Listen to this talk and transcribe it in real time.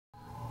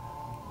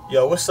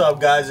Yo, what's up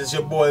guys? It's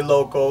your boy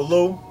Loco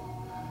Lou.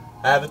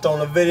 I haven't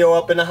thrown a video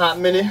up in a hot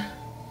minute,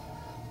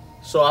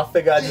 so I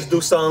figured I'd just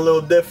do something a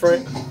little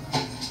different.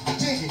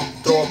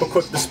 Throw up a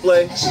quick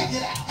display.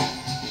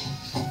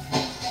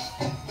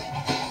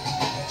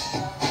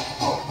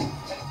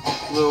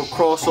 Little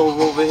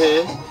crossover over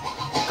here.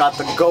 Got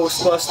the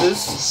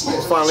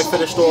Ghostbusters. Finally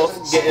finished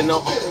off getting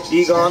up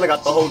Egon. I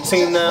got the whole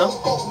team now.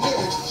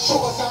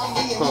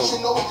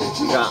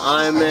 Got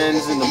Iron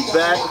Man's in the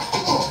back.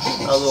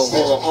 Got a little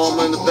Hall of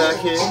Armor in the back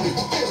here.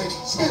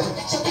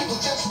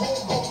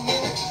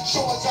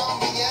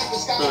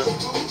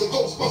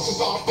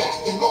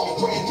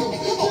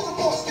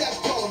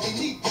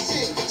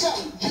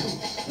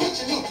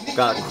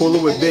 Got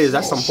Cooler with Biz.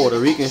 That's some Puerto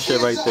Rican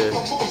shit right there.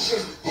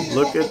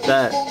 Look at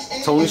that.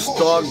 Tony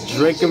Stark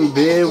drinking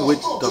beer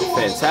with the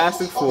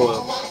Fantastic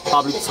Four.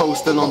 Probably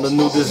toasting on the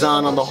new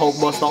design on the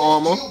Hulkbuster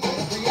armor.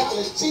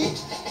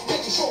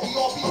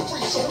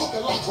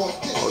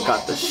 Oh,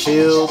 got the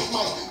shield.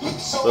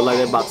 Look like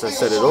they're about to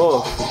set it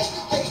off.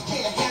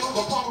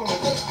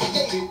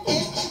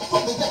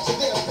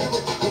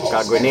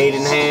 Got grenade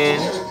in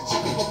hand,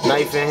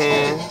 knife in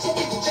hand.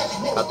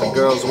 Got the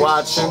girls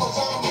watching.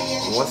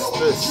 What's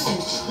this?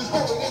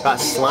 Got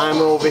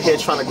Slimer over here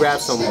trying to grab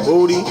some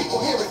booty.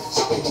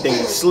 Thing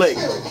is slick.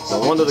 No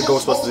wonder the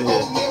Ghostbusters are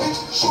here.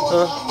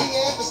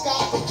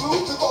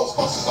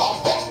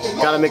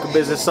 Gotta make a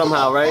business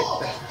somehow, right?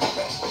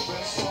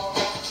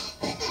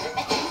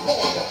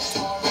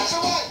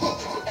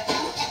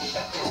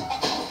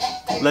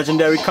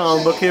 Legendary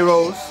comic book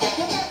heroes.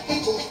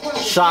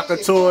 Shocker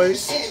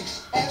toys.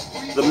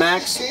 The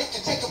Max.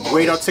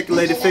 Great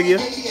articulated figure.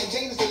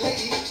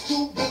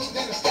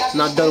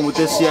 Not done with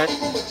this yet.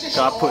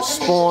 Gotta put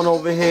Spawn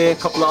over here, a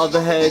couple of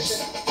other heads.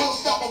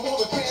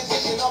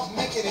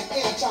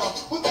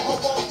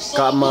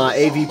 Got my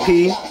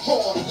AVP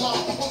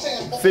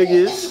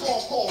figures.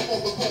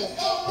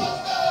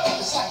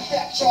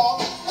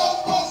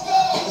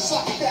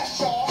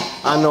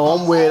 I know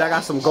I'm weird. I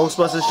got some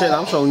Ghostbusters shit.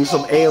 I'm showing you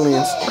some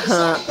aliens.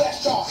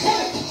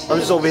 I'm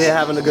just over here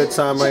having a good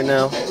time right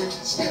now.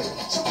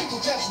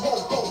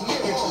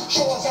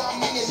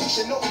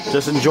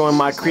 Just enjoying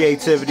my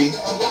creativity.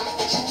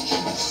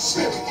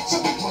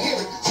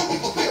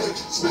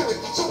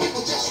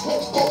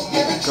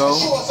 Go.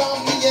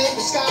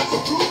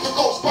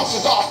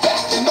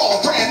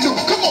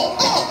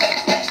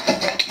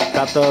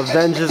 Got the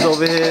Avengers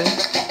over here.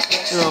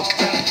 You know,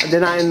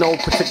 they're not in no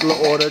particular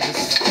order.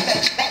 Just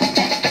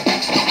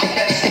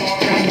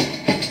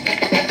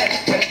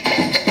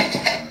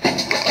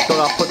thought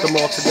I'd put them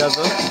all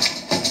together.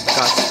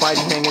 Got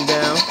Spidey hanging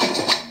down.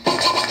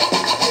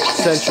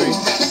 Sentry.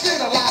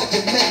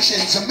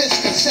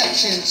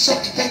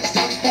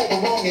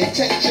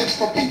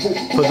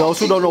 For those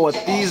who don't know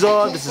what these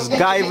are, this is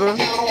Guyver.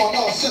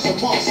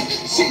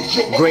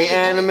 Great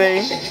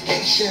anime.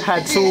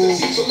 Had 2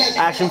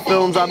 action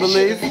films, I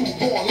believe.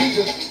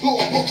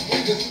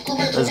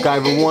 There's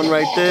Guyver 1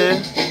 right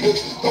there.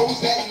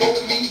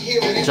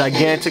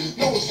 Gigantic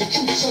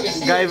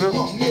Guyver.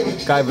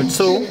 Guyver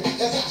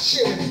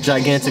 2.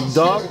 Gigantic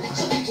Dog.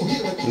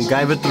 And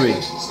Guyver 3.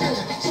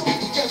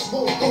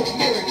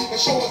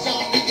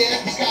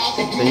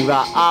 Then you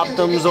got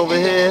Optimus over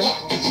here.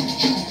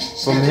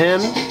 From him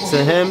to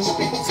him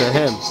to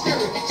him.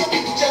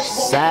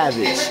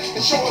 Savage.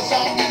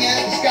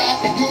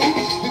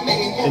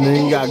 And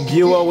then you got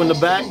Gyro in the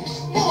back.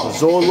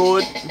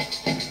 Zor-Lord.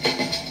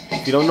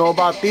 If you don't know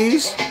about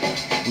these,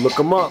 look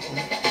them up.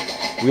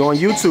 We on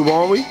YouTube,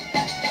 aren't we?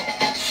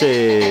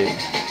 Shit.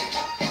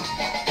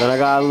 Then I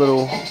got a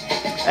little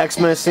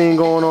X-Men scene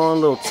going on. A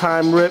little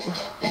time rip.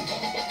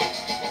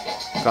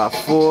 Got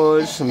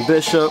Forge and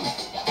Bishop.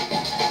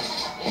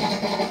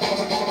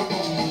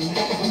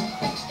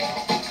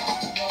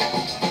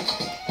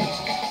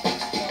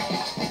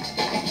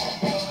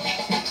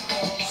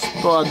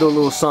 Thought I'd do a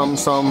little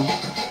something.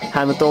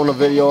 Haven't thrown a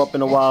video up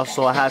in a while,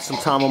 so I had some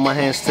time on my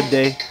hands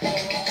today.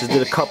 Just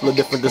did a couple of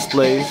different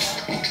displays.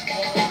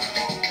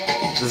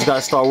 Just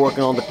gotta start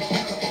working on the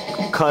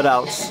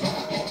cutouts.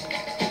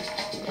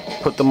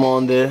 Put them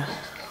on there.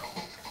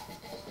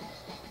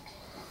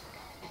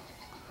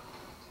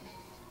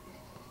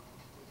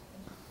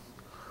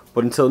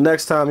 But until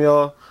next time,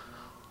 y'all,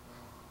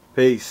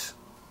 peace.